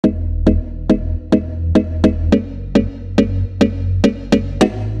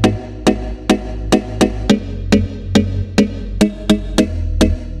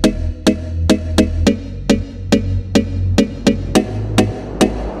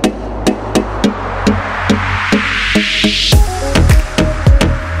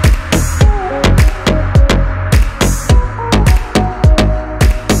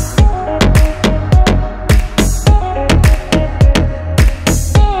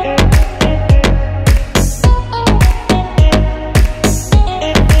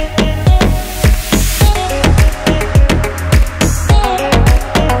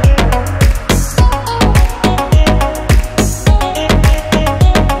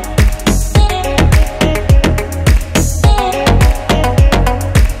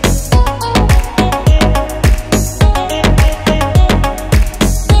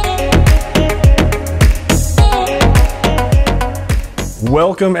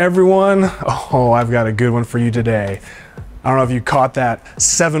Welcome everyone. Oh, I've got a good one for you today. I don't know if you caught that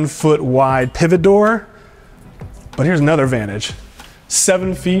 7-foot wide pivot door, but here's another advantage.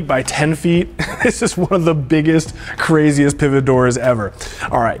 7 feet by 10 feet. This is one of the biggest, craziest pivot doors ever.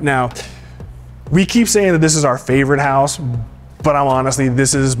 All right, now, we keep saying that this is our favorite house, but honestly,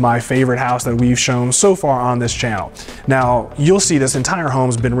 this is my favorite house that we've shown so far on this channel. Now, you'll see this entire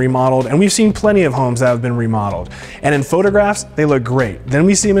home's been remodeled, and we've seen plenty of homes that have been remodeled. And in photographs, they look great. Then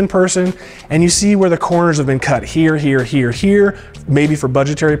we see them in person, and you see where the corners have been cut here, here, here, here, maybe for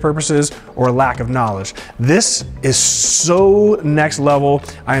budgetary purposes or lack of knowledge. This is so next level.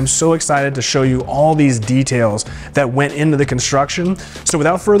 I am so excited to show you all these details that went into the construction. So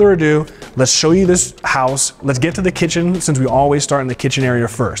without further ado, let's show you this house. Let's get to the kitchen, since we always start in the kitchen area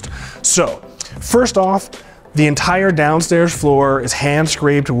first. So first off, the entire downstairs floor is hand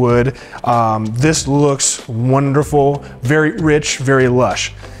scraped wood. This looks wonderful, very rich, very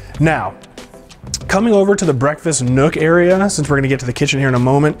lush. Now, coming over to the breakfast nook area, since we're gonna get to the kitchen here in a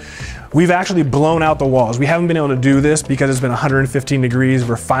moment, we've actually blown out the walls. We haven't been able to do this because it's been 115 degrees.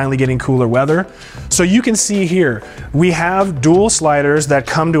 We're finally getting cooler weather. So you can see here, we have dual sliders that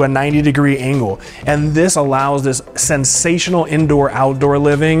come to a 90-degree angle. And this allows this sensational indoor-outdoor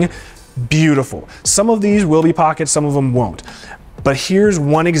living. Beautiful. Some of these will be pockets, some of them won't. But here's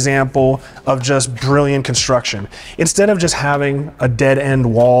one example of just brilliant construction. Instead of just having a dead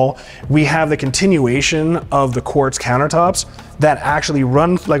end wall, we have the continuation of the quartz countertops that actually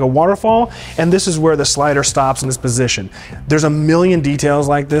run like a waterfall, and this is where the slider stops in this position. There's a million details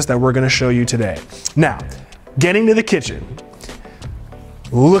like this that we're gonna show you today. Now, getting to the kitchen.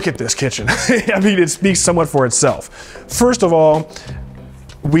 Look at this kitchen. I mean, it speaks somewhat for itself. First of all,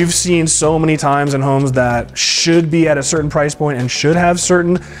 we've seen so many times in homes that should be at a certain price point and should have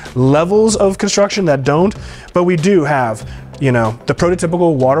certain levels of construction that don't, but we do have, you know, the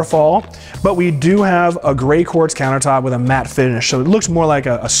prototypical waterfall, but we do have a gray quartz countertop with a matte finish, so it looks more like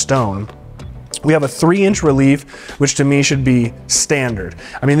a stone. We have a 3-inch relief, which to me should be standard.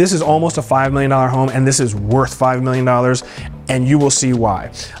 I mean, this is almost a $5 million home, and this is worth $5 million, and you will see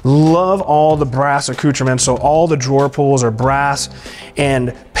why. Love all the brass accoutrements, so all the drawer pulls are brass,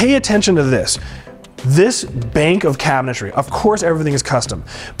 and pay attention to this. This bank of cabinetry, of course everything is custom,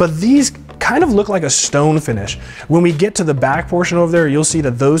 but these kind of look like a stone finish. When we get to the back portion over there, you'll see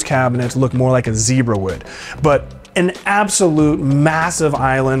that those cabinets look more like a zebra wood. But an absolute massive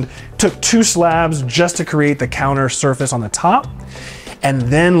island. Took 2 slabs just to create the counter surface on the top. And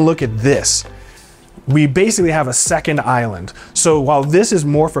then look at this. We basically have a second island. So while this is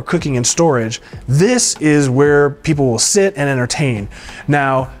more for cooking and storage, this is where people will sit and entertain.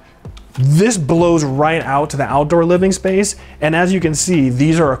 Now, this blows right out to the outdoor living space. And as you can see,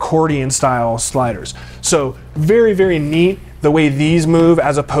 these are accordion style sliders. So very, very neat the way these move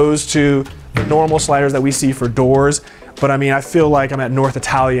as opposed to the normal sliders that we see for doors. But I mean, I feel like I'm at North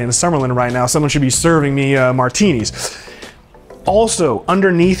Italia in Summerlin right now. Someone should be serving me martinis. Also,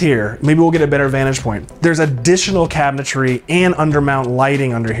 underneath here, maybe we'll get a better vantage point. There's additional cabinetry and undermount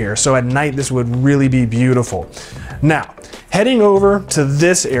lighting under here. So at night, this would really be beautiful. Now, heading over to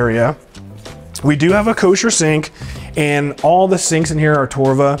this area, we do have a kosher sink, and all the sinks in here are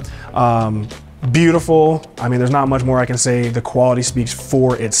Torva. Beautiful. I mean, there's not much more I can say. The quality speaks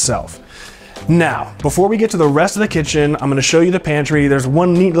for itself. Now, before we get to the rest of the kitchen, I'm gonna show you the pantry. There's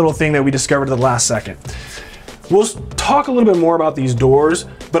one neat little thing that we discovered at the last second. We'll talk a little bit more about these doors,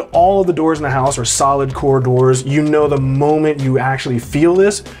 but all of the doors in the house are solid core doors. You know the moment you actually feel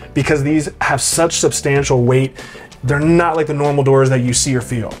this, because these have such substantial weight. They're not like the normal doors that you see or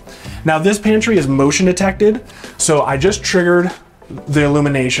feel. Now, this pantry is motion detected, so I just triggered the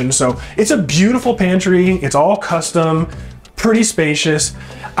illumination. So it's a beautiful pantry. It's all custom, pretty spacious.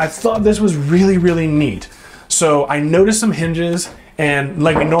 I thought this was really, really neat. So I noticed some hinges, and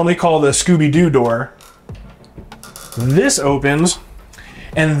like we normally call the Scooby-Doo door, this opens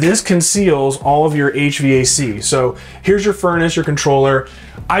and this conceals all of your HVAC. So here's your furnace, your controller.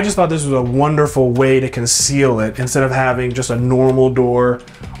 I just thought this was a wonderful way to conceal it instead of having just a normal door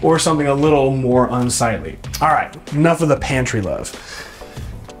or something a little more unsightly. All right, enough of the pantry love.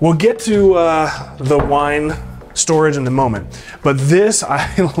 We'll get to the wine storage in a moment, but this I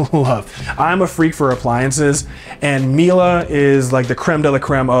love. I'm a freak for appliances, and Miele is like the creme de la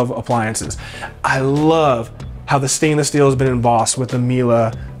creme of appliances. I love how the stainless steel has been embossed with the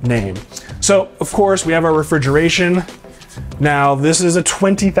Miele name. So of course we have our refrigeration. Now this is a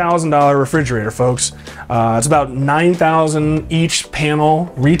 $20,000 refrigerator, folks. It's about $9,000 each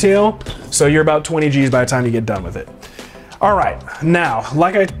panel retail, so you're about 20 G's by the time you get done with it. All right, now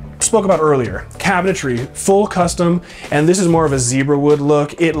like I spoke about earlier, cabinetry, full custom, and this is more of a zebra wood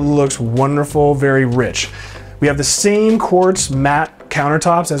look. It looks wonderful, very rich. We have the same quartz matte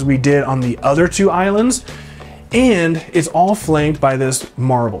countertops as we did on the other two islands, and it's all flanked by this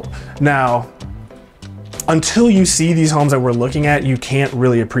marble. Now, until you see these homes that we're looking at, you can't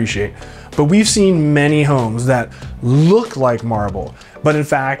really appreciate. But we've seen many homes that look like marble, but in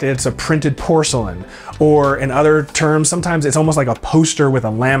fact, it's a printed porcelain, or in other terms, sometimes it's almost like a poster with a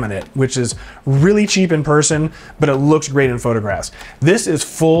laminate, which is really cheap in person, but it looks great in photographs. This is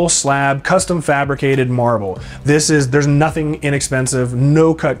full slab, custom fabricated marble. There's nothing inexpensive,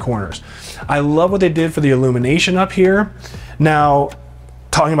 no cut corners. I love what they did for the illumination up here. Now,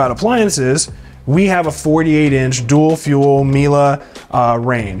 talking about appliances, we have a 48-inch dual fuel Miele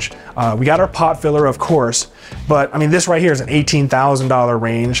range. We got our pot filler, of course, but I mean, this right here is an $18,000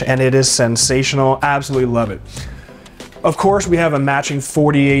 range, and it is sensational. Absolutely love it. Of course, we have a matching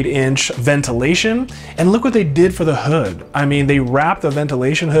 48-inch ventilation, and look what they did for the hood. I mean, they wrapped the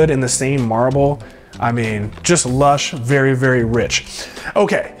ventilation hood in the same marble. I mean, just lush, very, very rich.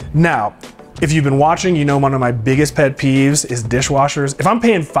 Okay, now, if you've been watching, you know one of my biggest pet peeves is dishwashers. If I'm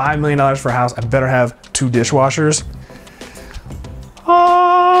paying $5 million for a house, I better have 2 dishwashers.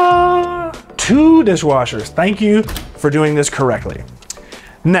 2 dishwashers. Thank you for doing this correctly.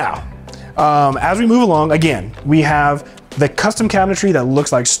 Now, as we move along, again, we have the custom cabinetry that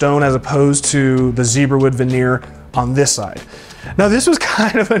looks like stone as opposed to the zebra wood veneer on this side. Now, this was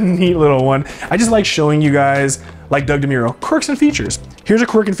kind of a neat little one. I just like showing you guys, like Doug DeMuro, quirks and features. Here's a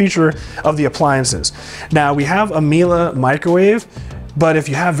quirk and feature of the appliances. Now, we have a Miele microwave, but if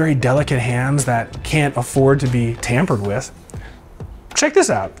you have very delicate hands that can't afford to be tampered with, check this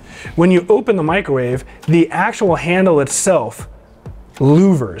out. When you open the microwave, the actual handle itself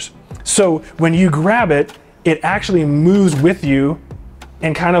louvers. So when you grab it, it actually moves with you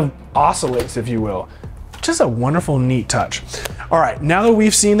and kind of oscillates, if you will. Just a wonderful, neat touch. All right, now that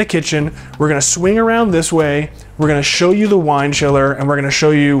we've seen the kitchen, we're gonna swing around this way. We're gonna show you the wine chiller, and we're gonna show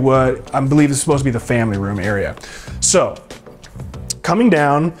you what I believe is supposed to be the family room area. So, coming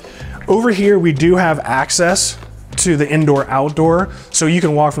down, over here we do have access to the indoor-outdoor, so you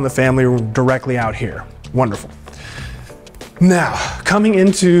can walk from the family room directly out here. Wonderful. Now, coming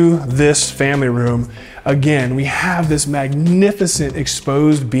into this family room, again, we have this magnificent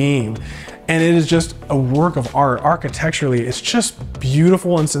exposed beam, and it is just a work of art. Architecturally, it's just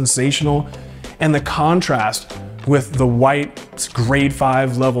beautiful and sensational, and the contrast with the white grade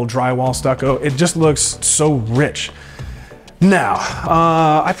 5 level drywall stucco, it just looks so rich. Now,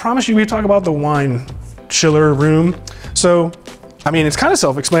 I promised you we'd talk about the wine chiller room. So, I mean, it's kind of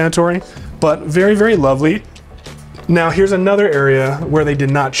self-explanatory, but very, very lovely. Now, here's another area where they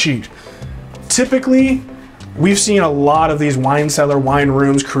did not cheat. Typically, we've seen a lot of these wine cellar, wine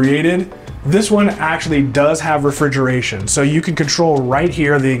rooms created. This one actually does have refrigeration, so you can control right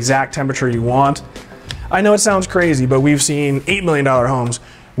here the exact temperature you want. I know it sounds crazy, but we've seen $8 million homes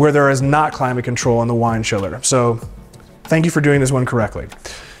where there is not climate control in the wine chiller. So thank you for doing this one correctly.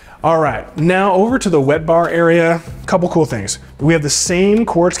 All right, now over to the wet bar area. A couple cool things. We have the same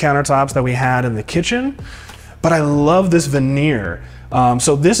quartz countertops that we had in the kitchen, but I love this veneer.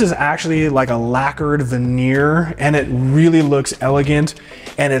 So this is actually like a lacquered veneer, and it really looks elegant,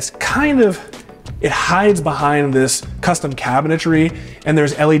 and it's kind of, it hides behind this custom cabinetry, and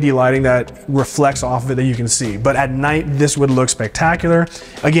there's LED lighting that reflects off of it that you can see. But at night, this would look spectacular.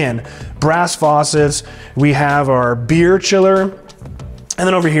 Again, brass faucets, we have our beer chiller, and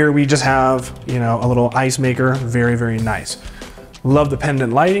then over here we just have, you know, a little ice maker. Very, very nice. Love the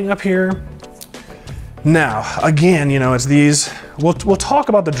pendant lighting up here. Now, again, you know, it's these, we'll talk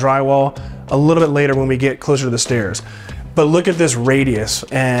about the drywall a little bit later when we get closer to the stairs. But look at this radius,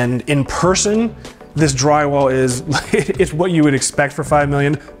 and in person, this drywall is, it's what you would expect for $5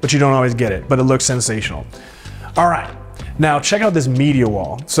 million, but you don't always get it, but it looks sensational. All right, now check out this media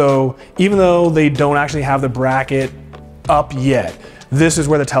wall. So even though they don't actually have the bracket up yet, this is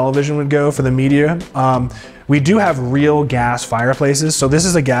where the television would go for the media. We do have real gas fireplaces. So this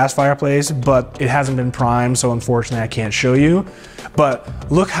is a gas fireplace, but it hasn't been primed, so unfortunately I can't show you. But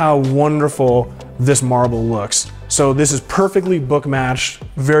look how wonderful this marble looks. So this is perfectly book matched,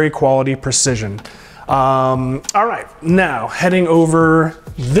 very quality precision. All right, now heading over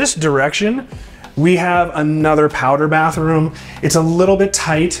this direction, we have another powder bathroom. It's a little bit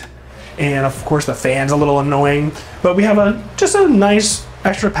tight, and of course the fan's a little annoying, but we have just a nice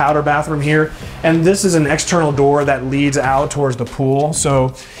extra powder bathroom here, and this is an external door that leads out towards the pool.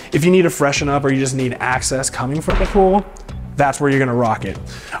 So if you need to freshen up or you just need access coming from the pool, that's where you're gonna rock it.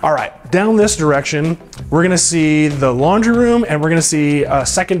 All right, down this direction, we're gonna see the laundry room and we're gonna see a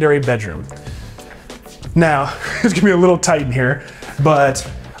secondary bedroom. Now, it's gonna be a little tight in here, but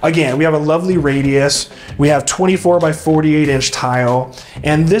again, we have a lovely radius. We have 24 by 48 inch tile,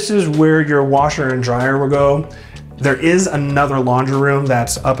 and this is where your washer and dryer will go. There is another laundry room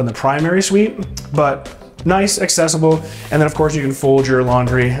that's up in the primary suite, but nice, accessible. And then of course you can fold your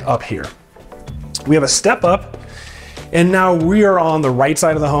laundry up here. We have a step up, and now we are on the right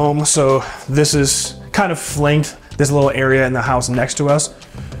side of the home. So this is kind of flanked this little area in the house next to us.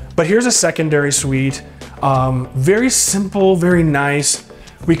 But here's a secondary suite. Very simple, very nice.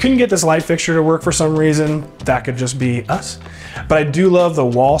 We couldn't get this light fixture to work for some reason. That could just be us. But I do love the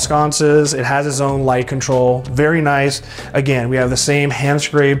wall sconces. It has its own light control. Very nice. Again, we have the same hand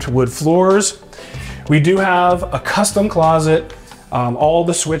scraped wood floors. We do have a custom closet. All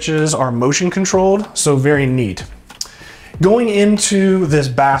the switches are motion controlled, so very neat. Going into this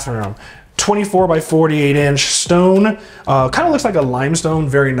bathroom, 24 by 48 inch stone, kind of looks like a limestone,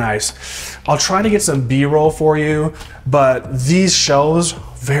 very nice. I'll try to get some B-roll for you, but these shelves,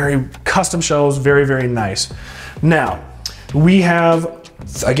 very custom shelves, very, very nice. Now, we have,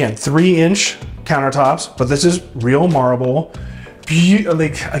 again, 3-inch countertops, but this is real marble.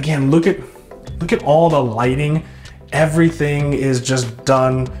 Again, look at all the lighting. Everything is just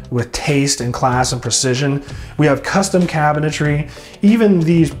done with taste and class and precision. We have custom cabinetry. Even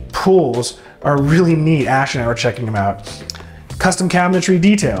these pools are really neat. Ash and I were checking them out. Custom cabinetry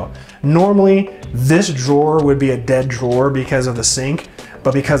detail. Normally, this drawer would be a dead drawer because of the sink,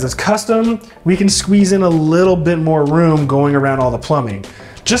 but because it's custom, we can squeeze in a little bit more room going around all the plumbing.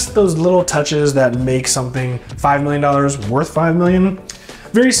 Just those little touches that make something $5 million worth $5 million.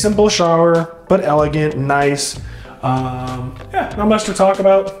 Very simple shower, but elegant, nice. Yeah, not much to talk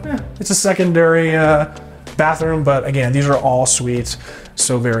about. It's a secondary bathroom, but again, these are all suites,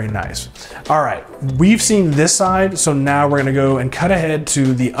 so very nice. All right, we've seen this side, so now we're gonna go and cut ahead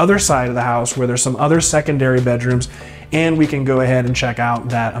to the other side of the house where there's some other secondary bedrooms, and we can go ahead and check out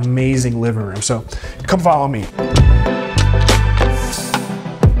that amazing living room. So come follow me.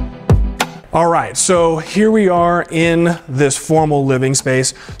 All right, so here we are in this formal living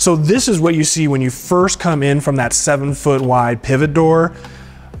space. So this is what you see when you first come in from that 7-foot wide pivot door.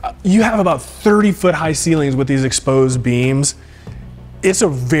 You have about 30-foot high ceilings with these exposed beams. It's a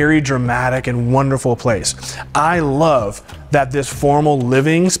very dramatic and wonderful place. I love that this formal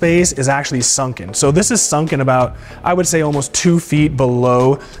living space is actually sunken. So this is sunken about, I would say, almost 2 feet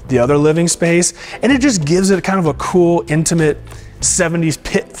below the other living space. And it just gives it kind of a cool, intimate 70s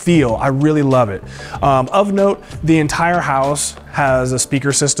pit feel. I really love it. Of note, the entire house has a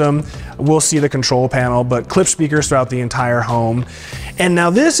speaker system. We'll see the control panel, but clip speakers throughout the entire home. And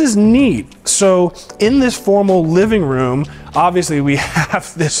now this is neat. So in this formal living room, obviously we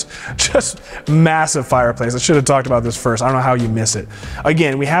have this just massive fireplace. I should have talked about this first. I don't know how you miss it.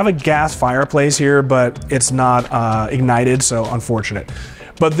 Again, we have a gas fireplace here, but it's not ignited, so unfortunate.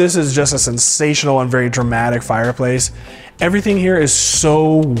 But this is just a sensational and very dramatic fireplace. Everything here is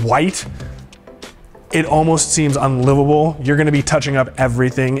so white, it almost seems unlivable. You're gonna be touching up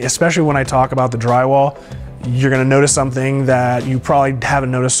everything, especially when I talk about the drywall. You're gonna notice something that you probably haven't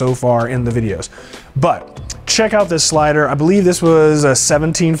noticed so far in the videos. But check out this slider. I believe this was a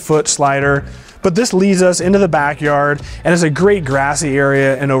 17-foot slider, but this leads us into the backyard, and it's a great grassy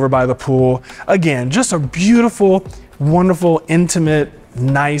area and over by the pool. Again, just a beautiful, wonderful, intimate,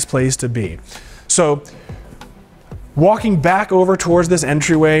 nice place to be. So walking back over towards this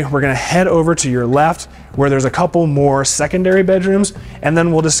entryway, we're gonna head over to your left where there's a couple more secondary bedrooms, and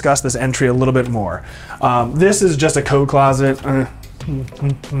then we'll discuss this entry a little bit more. This is just a coat closet.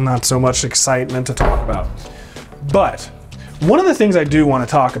 Not so much excitement to talk about. But one of the things I do want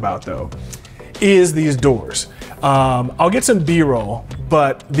to talk about though is these doors. I'll get some B-roll,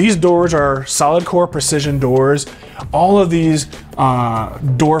 but these doors are solid core precision doors. All of these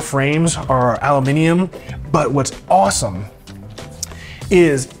door frames are aluminum, but what's awesome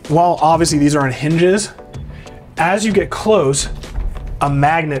is, while obviously these are on hinges, as you get close, a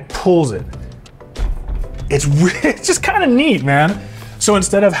magnet pulls it. It's just kind of neat, man. So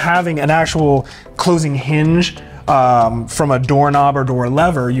instead of having an actual closing hinge from a doorknob or door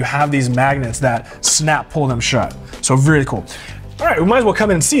lever, you have these magnets that snap pull them shut. So really cool. All right, we might as well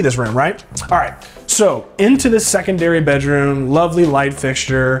come in and see this room, right? All right, so into this secondary bedroom, lovely light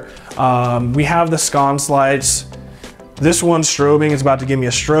fixture. We have the sconce lights. This one's strobing, it's about to give me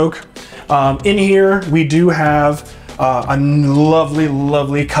a stroke. In here, we do have a lovely,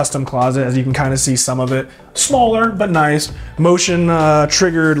 lovely custom closet, as you can kind of see some of it. Smaller, but nice. Motion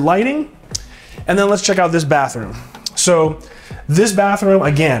triggered lighting. And then let's check out this bathroom. So this bathroom,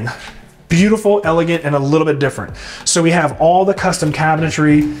 again, beautiful, elegant, and a little bit different. So we have all the custom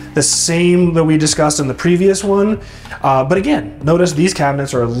cabinetry, the same that we discussed in the previous one. But again, notice these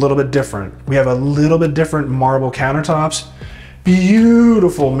cabinets are a little bit different. We have a little bit different marble countertops.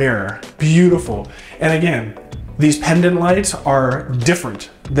 Beautiful mirror, beautiful. And again, these pendant lights are different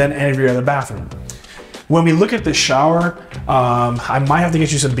than every other bathroom. When we look at the shower, I might have to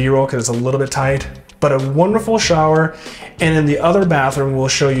get you some B-roll because it's a little bit tight, but a wonderful shower. And in the other bathroom, we'll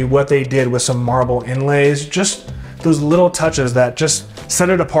show you what they did with some marble inlays, just those little touches that just set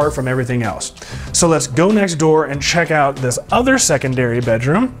it apart from everything else. So let's go next door and check out this other secondary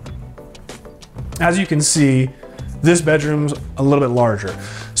bedroom. As you can see, this bedroom's a little bit larger.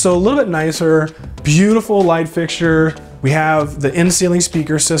 So a little bit nicer, beautiful light fixture. We have the in-ceiling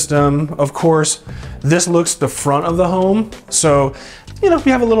speaker system. Of course, this looks the front of the home. So, you know,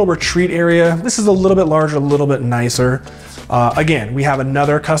 we have a little retreat area. This is a little bit larger, a little bit nicer. Again, we have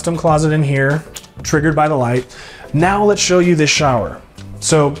another custom closet in here, triggered by the light. Now let's show you this shower.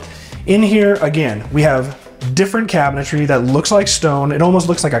 So in here, again, we have different cabinetry that looks like stone. It almost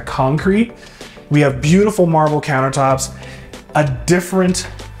looks like a concrete. We have beautiful marble countertops, a different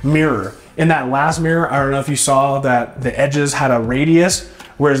mirror. In that last mirror, I don't know if you saw that the edges had a radius,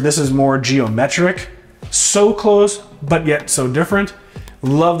 whereas this is more geometric. So close, but yet so different.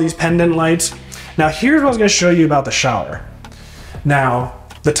 Love these pendant lights. Now here's what I was gonna show you about the shower. Now,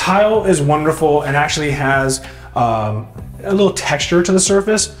 the tile is wonderful and actually has a little texture to the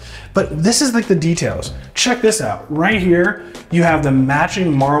surface, but this is like the details. Check this out. Right here, you have the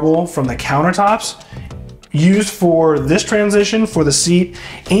matching marble from the countertops used for this transition, for the seat,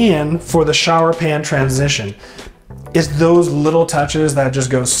 and for the shower pan transition. It's those little touches that just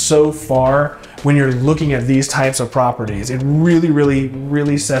go so far when you're looking at these types of properties. It really, really,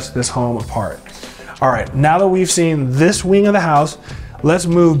 really sets this home apart. All right, now that we've seen this wing of the house, let's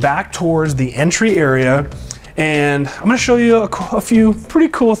move back towards the entry area, and I'm gonna show you a few pretty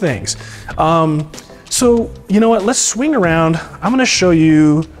cool things. So, you know what, let's swing around. I'm gonna show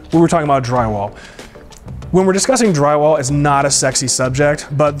you when we're talking about drywall. When we're discussing drywall, it's not a sexy subject,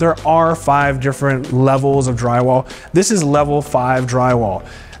 but there are 5 different levels of drywall. This is level 5 drywall.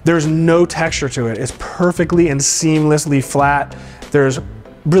 There's no texture to it. It's perfectly and seamlessly flat. There's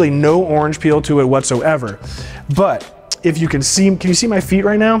really no orange peel to it whatsoever. But if you can you see my feet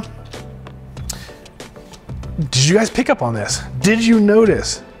right now? Did you guys pick up on this? Did you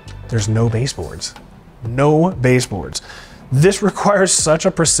notice there's no baseboards? No baseboards. This requires such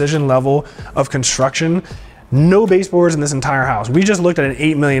a precision level of construction. No baseboards in this entire house. We just looked at an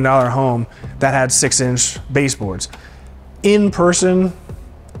 $8 million home that had 6-inch baseboards. In person,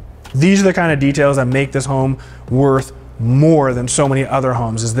 these are the kind of details that make this home worth more than so many other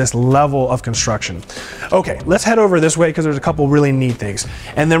homes, is this level of construction. Okay, let's head over this way because there's a couple really neat things.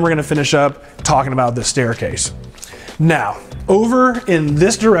 And then we're gonna finish up talking about the staircase. Now, over in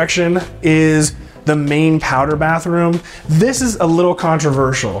this direction is the main powder bathroom. This is a little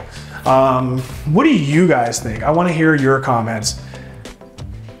controversial. What do you guys think? I wanna hear your comments.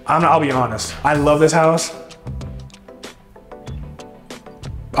 I'll be honest, I love this house.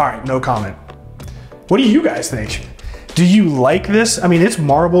 All right, no comment. What do you guys think? Do you like this? I mean, it's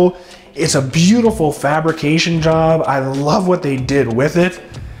marble. It's a beautiful fabrication job. I love what they did with it.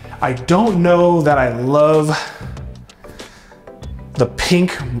 I don't know that I love the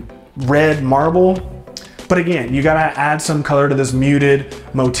pink red marble, but again, you gotta add some color to this muted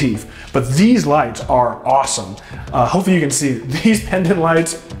motif. But these lights are awesome. Hopefully you can see, these pendant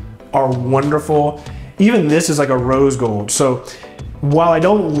lights are wonderful. Even this is like a rose gold. So while I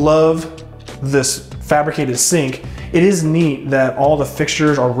don't love this fabricated sink, it is neat that all the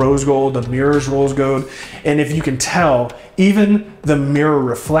fixtures are rose gold, the mirror's rose gold, and if you can tell, even the mirror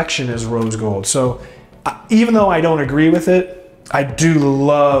reflection is rose gold. So even though I don't agree with it, I do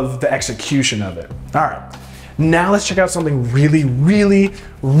love the execution of it. All right, now let's check out something really, really,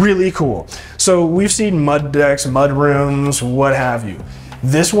 really cool. So we've seen mud decks, mud rooms, what have you.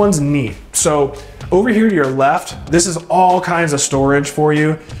 This one's neat. So over here to your left, this is all kinds of storage for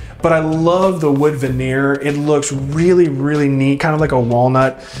you. But I love the wood veneer. It looks really, really neat, kind of like a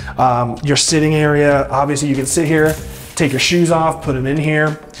walnut. Your sitting area, obviously you can sit here, take your shoes off, put them in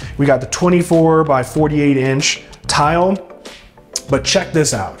here. We got the 24 by 48 inch tile, but check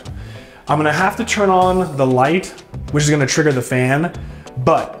this out. I'm gonna have to turn on the light, which is gonna trigger the fan,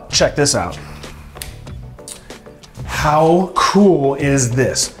 but check this out. How cool is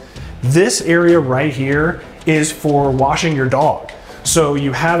this? This area right here is for washing your dog. So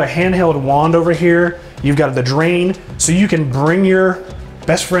you have a handheld wand over here, you've got the drain, so you can bring your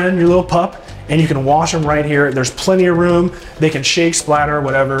best friend, your little pup, and you can wash them right here. There's plenty of room. They can shake, splatter,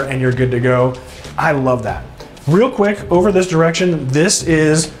 whatever, and you're good to go. I love that. Real quick, over this direction, this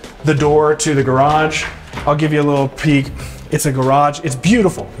is the door to the garage. I'll give you a little peek. It's a garage. It's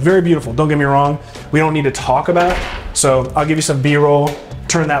beautiful, very beautiful. Don't get me wrong. We don't need to talk about it. So I'll give you some B-roll,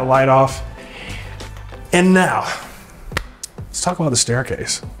 turn that light off. And now, let's talk about the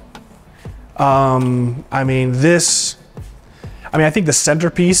staircase. I think the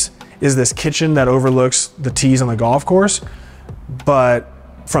centerpiece is this kitchen that overlooks the tees on the golf course. But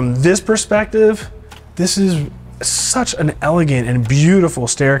from this perspective, this is such an elegant and beautiful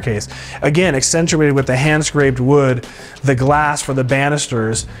staircase. Again, accentuated with the hand scraped wood, the glass for the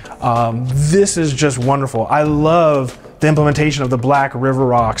banisters. This is just wonderful. I love the implementation of the black river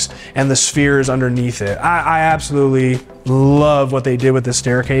rocks and the spheres underneath it. I absolutely love what they did with this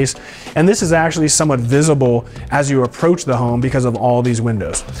staircase. And this is actually somewhat visible as you approach the home because of all these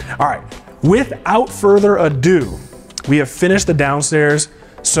windows. All right, without further ado, we have finished the downstairs.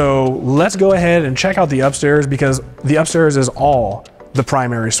 So let's go ahead and check out the upstairs, because the upstairs is all the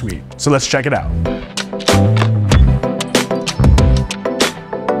primary suite. So let's check it out.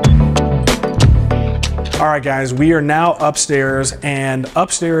 All right, guys, we are now upstairs, and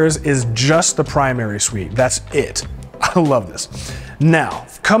upstairs is just the primary suite. That's it. I love this. Now,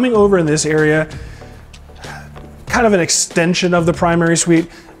 coming over in this area, kind of an extension of the primary suite.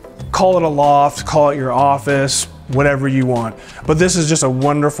 Call it a loft, call it your office, whatever you want. But this is just a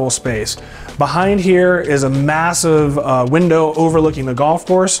wonderful space. Behind here is a massive window overlooking the golf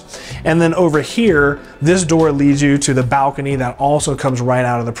course. And then over here, this door leads you to the balcony that also comes right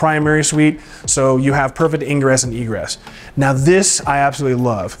out of the primary suite. So you have perfect ingress and egress. Now this I absolutely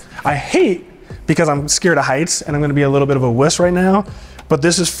love. I hate, because I'm scared of heights and I'm gonna be a little bit of a wuss right now, but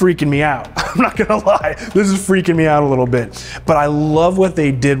this is freaking me out. I'm not gonna lie, this is freaking me out a little bit. But I love what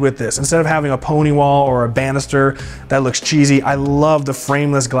they did with this. Instead of having a pony wall or a banister that looks cheesy, I love the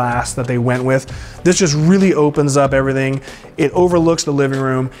frameless glass that they went with. This just really opens up everything. It overlooks the living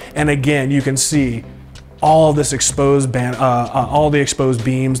room. And again, you can see all this exposed all the exposed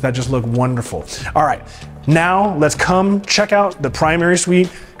beams that just look wonderful. All right, now let's come check out the primary suite,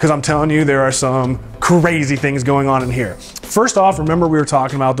 because I'm telling you, there are some crazy things going on in here. First off, remember we were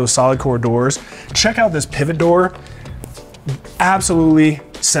talking about those solid core doors. Check out this pivot door. Absolutely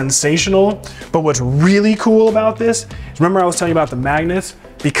sensational. But what's really cool about this is, remember I was telling you about the magnets?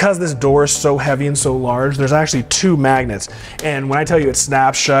 Because this door is so heavy and so large, there's actually 2 magnets. And when I tell you it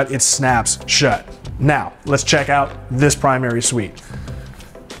snaps shut, it snaps shut. Now, let's check out this primary suite.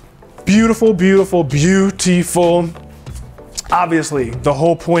 Beautiful, beautiful, beautiful. Obviously, the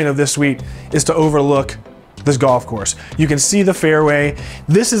whole point of this suite is to overlook this golf course. You can see the fairway.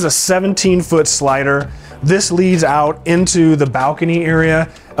 This is a 17-foot slider. This leads out into the balcony area.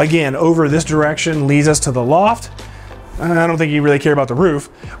 Again, over this direction leads us to the loft. I don't think you really care about the roof,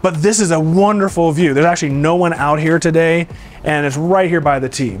 but this is a wonderful view. There's actually no one out here today, and it's right here by the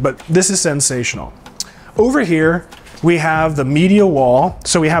tee, but this is sensational. Over here, we have the media wall.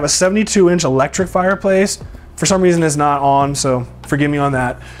 So we have a 72-inch electric fireplace. For some reason it's not on, so forgive me on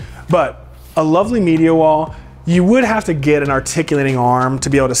that. But a lovely media wall. You would have to get an articulating arm to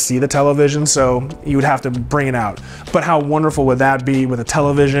be able to see the television, so you would have to bring it out. But how wonderful would that be with a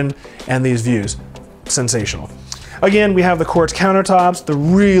television and these views? Sensational. Again, we have the quartz countertops, the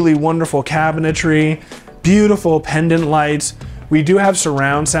really wonderful cabinetry, beautiful pendant lights. We do have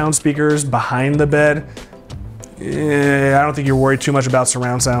surround sound speakers behind the bed. I don't think you're worried too much about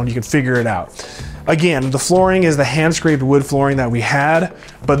surround sound. You can figure it out. Again, the flooring is the hand-scraped wood flooring that we had,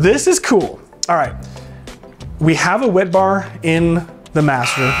 but this is cool. All right, we have a wet bar in the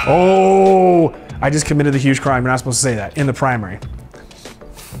master. Oh, I just committed a huge crime. You're not supposed to say that in the primary.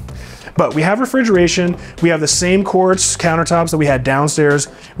 But we have refrigeration. We have the same quartz countertops that we had downstairs.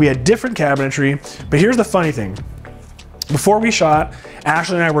 We had different cabinetry, but here's the funny thing. Before we shot,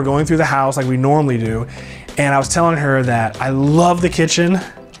 Ashley and I were going through the house like we normally do, and I was telling her that I love the kitchen.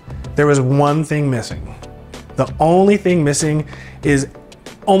 There was one thing missing. The only thing missing is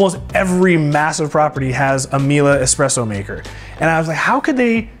almost every massive property has a Miele espresso maker. And I was like, how could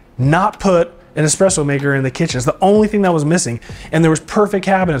they not put an espresso maker in the kitchen? It's the only thing that was missing, and there was perfect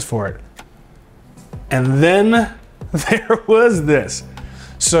cabinets for it. And then there was this.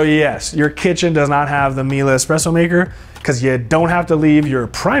 So yes, your kitchen does not have the Miele espresso maker, because you don't have to leave your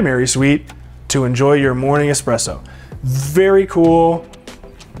primary suite to enjoy your morning espresso. Very cool.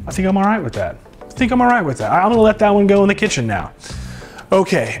 I think I'm all right with that. I'm gonna let that one go in the kitchen now.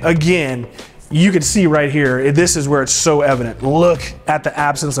 Okay, again, you can see right here, this is where it's so evident. Look at the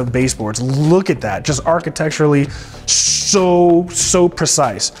absence of baseboards. Look at that, just architecturally so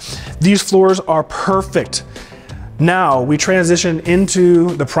precise. These floors are perfect. Now we transition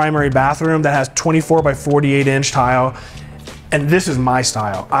into the primary bathroom that has 24 by 48 inch tile. And this is my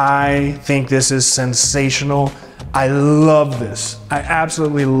style. I think this is sensational. I love this. I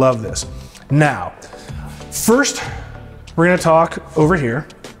absolutely love this. Now, first, we're gonna talk over here.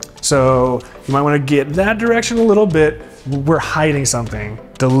 So you might wanna get that direction a little bit. We're hiding something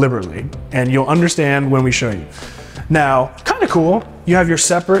deliberately, and you'll understand when we show you. Now, kinda cool, you have your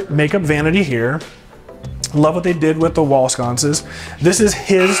separate makeup vanity here. Love what they did with the wall sconces. This is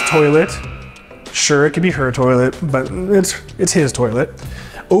his toilet. Sure, it could be her toilet, but it's his toilet.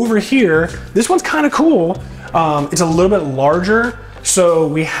 Over here, this one's kind of cool. It's a little bit larger, so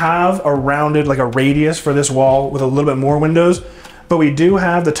we have a rounded, like a radius for this wall with a little bit more windows, but we do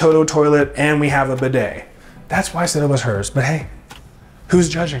have the Toto toilet and we have a bidet. That's why I said it was hers, but hey, who's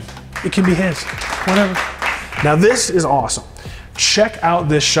judging? It can be his, whatever. Now this is awesome. Check out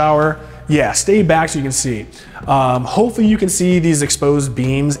this shower. Yeah, stay back so you can see. Hopefully you can see these exposed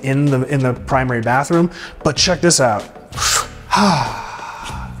beams in the primary bathroom, but check this out.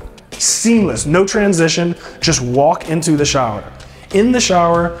 Seamless, no transition, just walk into the shower. In the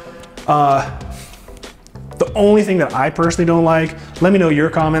shower, the only thing that I personally don't like, let me know your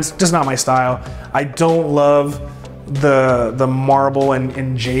comments, just not my style. I don't love the marble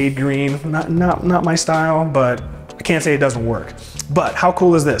and jade green, not my style, but I can't say it doesn't work. But how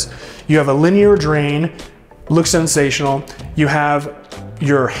cool is this? You have a linear drain, looks sensational. You have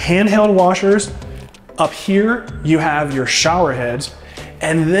your handheld washers. Up here, you have your shower heads.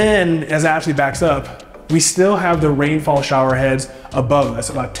 And then, as Ashley backs up, we still have the rainfall shower heads above us,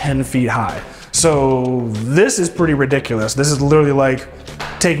 about 10 feet high. So this is pretty ridiculous. This is literally like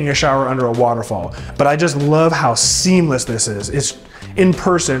taking a shower under a waterfall. But I just love how seamless this is. It's in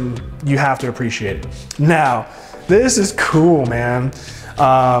person, you have to appreciate it. Now, this is cool, man.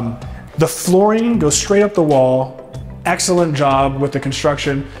 The flooring goes straight up the wall. Excellent job with the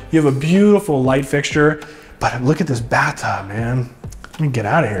construction. You have a beautiful light fixture, but look at this bathtub, man. Let me get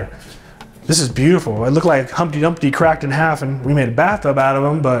out of here. This is beautiful. It looked like Humpty Dumpty cracked in half and we made a bathtub out of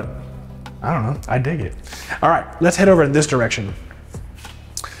him, but I don't know, I dig it. All right, let's head over in this direction.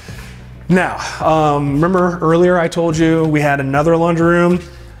 Now, remember earlier I told you we had another laundry room?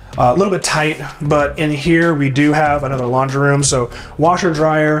 A little bit tight, but in here we do have another laundry room. So washer,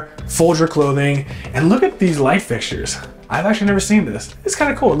 dryer, fold your clothing, and look at these light fixtures. I've actually never seen this. It's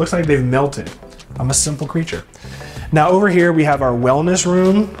kind of cool. It looks like they've melted. I'm a simple creature. Now over here we have our wellness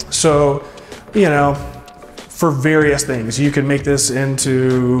room. So, you know, for various things, you can make this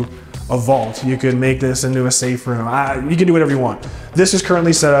into a vault. You can make this into a safe room. You can do whatever you want. This is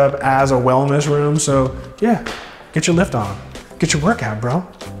currently set up as a wellness room. So yeah, get your lift on, get your workout, bro.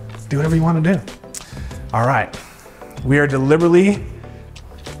 Do whatever you want to do. All right, we were deliberately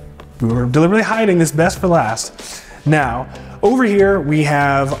hiding this best for last. Now, over here we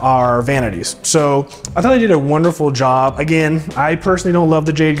have our vanities. So I thought they did a wonderful job. Again, I personally don't love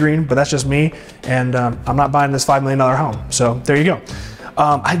the jade green, but that's just me. And I'm not buying this $5 million home. So there you go.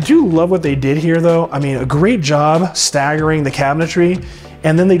 I do love what they did here though. I mean, a great job staggering the cabinetry,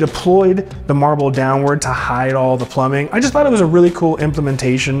 and then they deployed the marble downward to hide all the plumbing. I just thought it was a really cool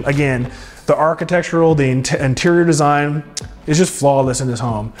implementation. Again, the architectural, the interior design is just flawless in this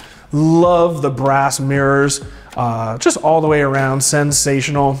home. Love the brass mirrors, just all the way around,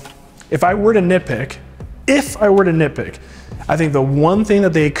 sensational. If I were to nitpick, I think the one thing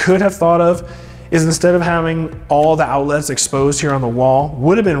that they could have thought of is instead of having all the outlets exposed here on the wall,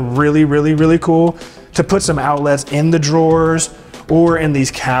 would have been really, really, really cool to put some outlets in the drawers or in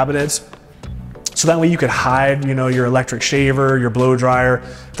these cabinets. So that way you could hide, you know, your electric shaver, your blow dryer.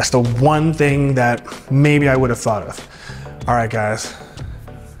 That's the one thing that maybe I would have thought of. All right, guys,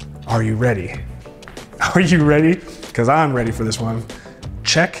 are you ready? Are you ready? Because I'm ready for this one.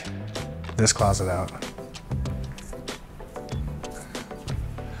 Check this closet out.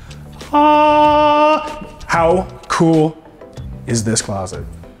 How cool is this closet?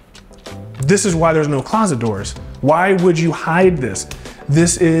 This is why there's no closet doors. Why would you hide this?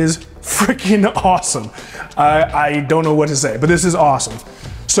 This is freaking awesome. I don't know what to say, but this is awesome.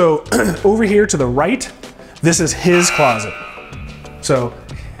 So over here to the right, this is his closet. So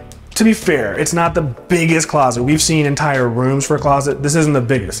to be fair, it's not the biggest closet. We've seen entire rooms for a closet. This isn't the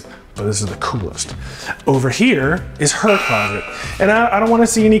biggest, but this is the coolest. Over here is her closet. And I don't want to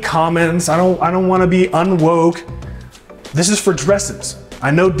see any comments. I don't want to be unwoke. This is for dresses.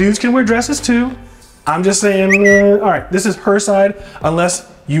 I know dudes can wear dresses too. I'm just saying, all right, this is her side, unless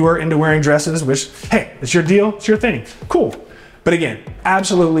you are into wearing dresses, which, hey, it's your deal, it's your thing, cool. But again,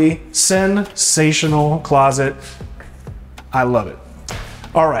 absolutely sensational closet. I love it.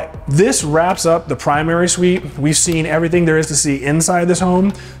 All right, this wraps up the primary suite. We've seen everything there is to see inside this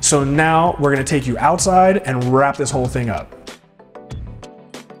home. So now we're gonna take you outside and wrap this whole thing up.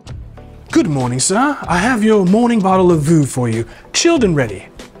 Good morning, sir. I have your morning bottle of Veuve for you, chilled and ready.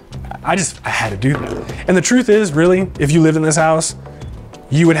 I had to do that. And the truth is, really, if you lived in this house,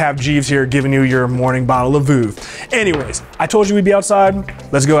 you would have Jeeves here giving you your morning bottle of Veuve. Anyways, I told you we'd be outside.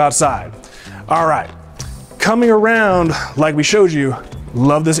 Let's go outside. All right, coming around like we showed you,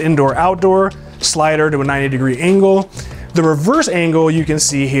 love this indoor-outdoor slider to a 90-degree angle. The reverse angle you can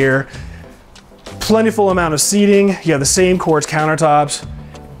see here, plentiful amount of seating. You have the same quartz countertops,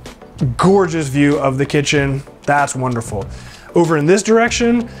 gorgeous view of the kitchen. That's wonderful. Over in this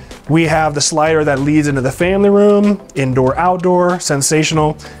direction, we have the slider that leads into the family room, indoor, outdoor,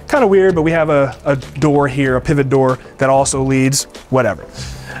 sensational. Kind of weird, but we have a door here, a pivot door that also leads, whatever.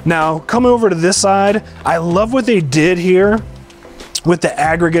 Now, coming over to this side, I love what they did here with the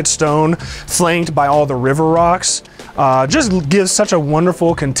aggregate stone flanked by all the river rocks. Just gives such a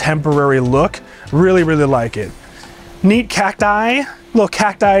wonderful contemporary look. Really, really like it. Neat cacti, little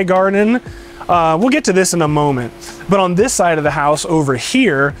cacti garden. We'll get to this in a moment. But on this side of the house over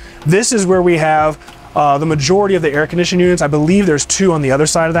here, this is where we have the majority of the air conditioning units. I believe there's 2 on the other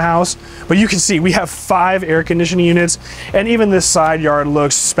side of the house, but you can see we have 5 air conditioning units, and even this side yard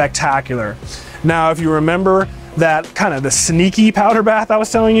looks spectacular. Now, if you remember that kind of the sneaky powder bath I was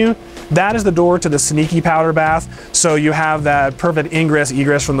telling you, that is the door to the sneaky powder bath. So you have that perfect ingress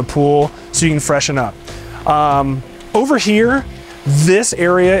egress from the pool so you can freshen up. Over here, this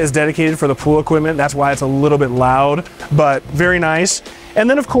area is dedicated for the pool equipment. That's why it's a little bit loud, but very nice. And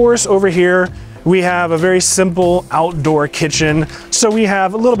then of course, over here, we have a very simple outdoor kitchen. So we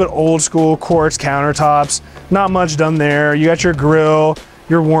have a little bit old school quartz countertops, not much done there. You got your grill,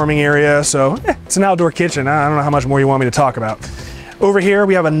 your warming area. So it's an outdoor kitchen. I don't know how much more you want me to talk about. Over here,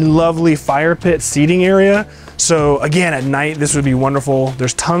 we have a lovely fire pit seating area. So again, at night, this would be wonderful.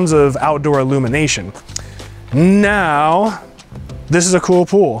 There's tons of outdoor illumination. Now, this is a cool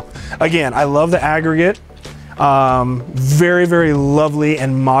pool. Again, I love the aggregate. Very, very lovely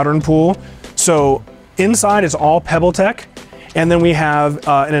and modern pool. So inside it's all Pebble Tech. And then we have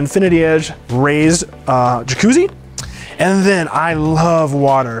an Infinity Edge raised jacuzzi. And then I love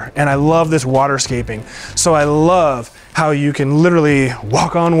water, and I love this waterscaping. So I love how you can literally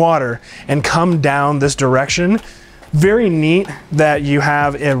walk on water and come down this direction. Very neat that you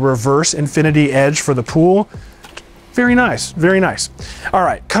have a reverse Infinity Edge for the pool. Very nice, very nice. All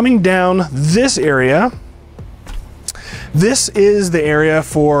right, coming down this area, this is the area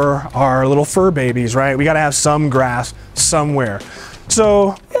for our little fur babies, right? We gotta have some grass somewhere.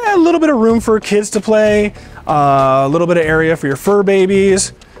 So yeah, a little bit of room for kids to play, a little bit of area for your fur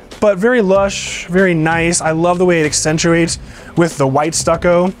babies, but very lush, very nice. I love the way it accentuates with the white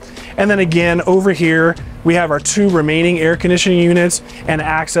stucco. And then again, over here, we have our 2 remaining air conditioning units and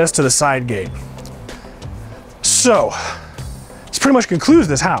access to the side gate. So, this pretty much concludes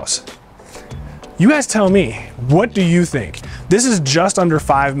this house. You guys tell me, what do you think? This is just under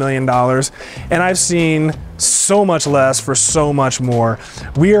 $5 million, and I've seen so much less for so much more.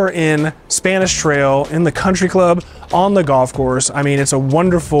 We are in Spanish Trail in the country club on the golf course. I mean, it's a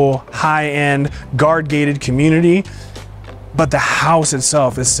wonderful high-end guard-gated community, but the house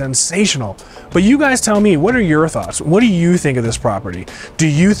itself is sensational. But you guys tell me, what are your thoughts? What do you think of this property? Do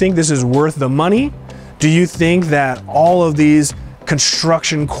you think this is worth the money? Do you think that all of these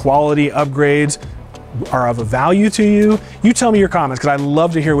construction quality upgrades are of a value to you? You tell me your comments, because I'd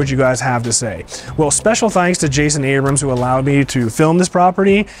love to hear what you guys have to say. Well, special thanks to Jason Abrams, who allowed me to film this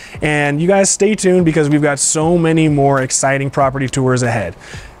property. And you guys stay tuned, because we've got so many more exciting property tours ahead.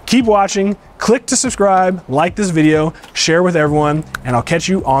 Keep watching, click to subscribe, like this video, share with everyone, and I'll catch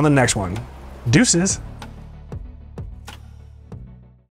you on the next one. Deuces.